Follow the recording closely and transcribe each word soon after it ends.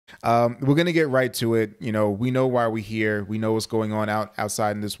We're going to get right to it. You know, we know why we're here. We know what's going on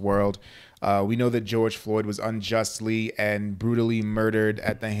outside in this world. We know that George Floyd was unjustly and brutally murdered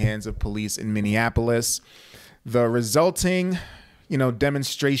at the hands of police in Minneapolis. The resulting,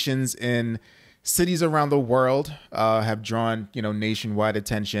 demonstrations in cities around the world have drawn, nationwide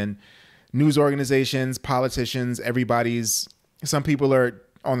attention. News organizations, politicians, some people are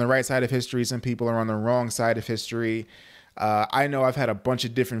on the right side of history. Some people are on the wrong side of history. I know I've had a bunch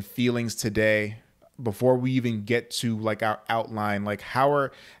of different feelings today before we even get to like our outline. Like, how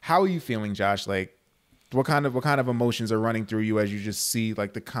are you feeling, Josh? Like, what kind of emotions are running through you as you just see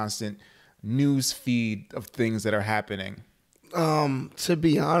like the constant news feed of things that are happening? To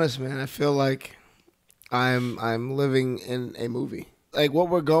be honest, man, I feel like I'm living in a movie. Like, what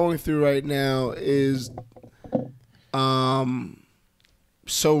we're going through right now is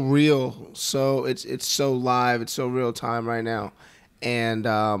so real. So it's so live. It's so real time right now, and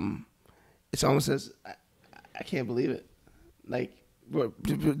it's almost as I can't believe it. Like,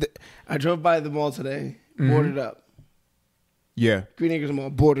 I drove by the mall today, boarded up. Yeah, Green Acres Mall,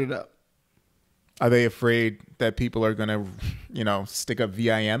 boarded up. Are they afraid that people are gonna, stick up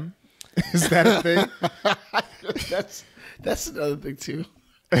VIM? Is that a thing? That's another thing too.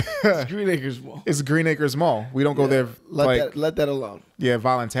 It's Green Acres Mall. It's Green Acres Mall. We don't go there. Let that alone. Yeah,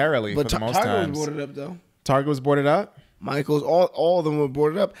 voluntarily. But for the most Target times. was boarded up though. Target was boarded up. Michael's, all of them were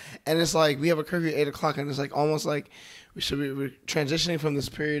boarded up, and it's like we have a curfew at 8:00, and it's like almost like we're transitioning from this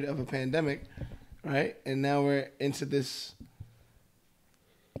period of a pandemic, right? And now we're into this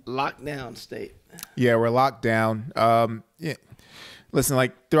lockdown state. Yeah, we're locked down. Yeah. Listen,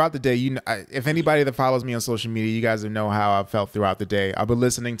 like throughout the day, if anybody that follows me on social media, you guys know how I felt throughout the day. I've been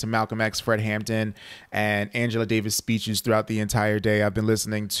listening to Malcolm X, Fred Hampton, and Angela Davis speeches throughout the entire day. I've been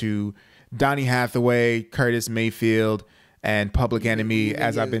listening to Donny Hathaway, Curtis Mayfield, and Public Enemy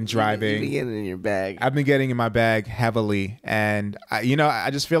as I've been driving. You've been getting in your bag. I've been getting in my bag heavily. And, I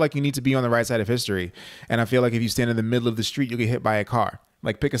just feel like you need to be on the right side of history. And I feel like if you stand in the middle of the street, you'll get hit by a car.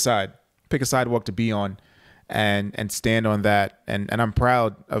 Like, pick a side. Pick a sidewalk to be on. And stand on that, and I'm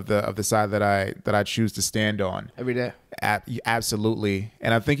proud of the side that I choose to stand on every day. Absolutely,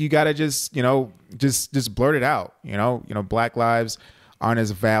 and I think you gotta just blurt it out. Black lives aren't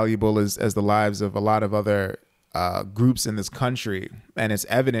as valuable as the lives of a lot of other groups in this country, and it's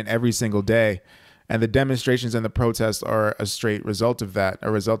evident every single day. And the demonstrations and the protests are a straight result of that,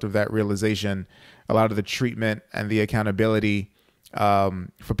 realization. A lot of the treatment and the accountability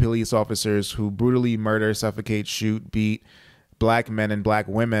for police officers who brutally murder, suffocate, shoot, beat black men and black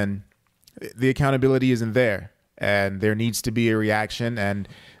women, the accountability isn't there. And there needs to be a reaction, and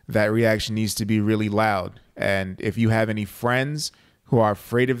that reaction needs to be really loud. And if you have any friends who are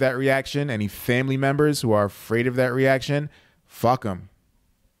afraid of that reaction, any family members who are afraid of that reaction, fuck them.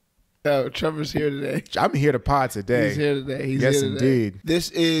 Oh, Trevor's here today. I'm here to pod today. He's here today. Yes, indeed.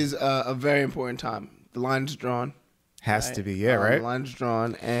 This is a very important time. The line's drawn. Has to be, yeah, right? The line's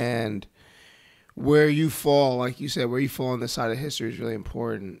drawn, and where you fall, like you said, where you fall on this side of history is really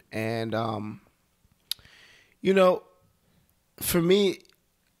important. And, for me,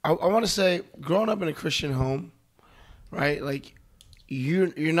 I want to say, growing up in a Christian home, right? Like,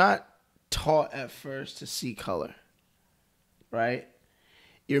 you're not taught at first to see color, right?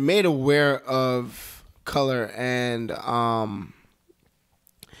 You're made aware of color and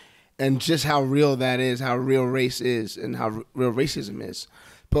just how real that is, how real race is, and how real racism is.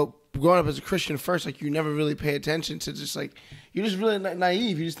 But growing up as a Christian first, like, you never really pay attention to just, like, you're just really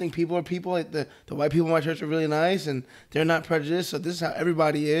naive. You just think people are people. Like, the white people in my church are really nice, and they're not prejudiced, so this is how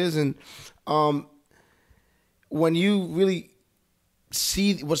everybody is. And when you really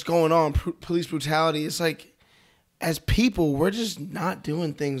see what's going on, police brutality, it's like, as people, we're just not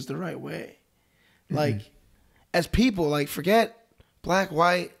doing things the right way. Like, as people, like, forget black,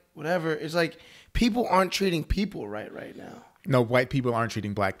 white, whatever. It's like people aren't treating people right now. No, white people aren't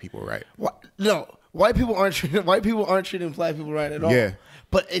treating black people right. No, white people aren't treating black people right at all. Yeah.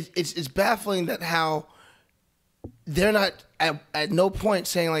 But it's baffling that how they're not at no point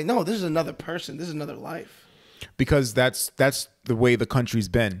saying like, no, this is another person, this is another life. Because that's the way the country's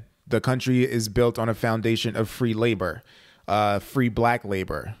been. The country is built on a foundation of free labor, free black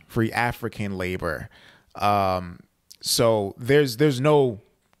labor, free African labor. So there's no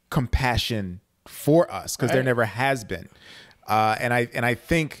compassion for us because there never has been. And I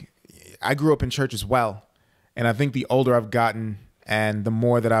think I grew up in church as well. And I think the older I've gotten and the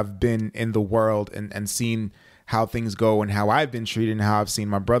more that I've been in the world and seen how things go and how I've been treated and how I've seen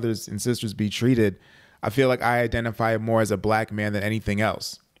my brothers and sisters be treated, I feel like I identify more as a black man than anything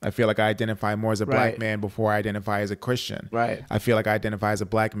else. I feel like I identify more as a black Right. man before I identify as a Christian. Right. I feel like I identify as a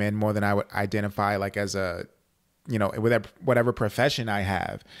black man more than I would identify like as a, you know, with whatever profession I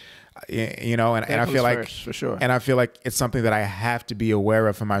have, and I feel like first, for sure. and I feel like it's something that I have to be aware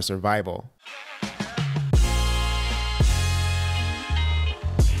of for my survival.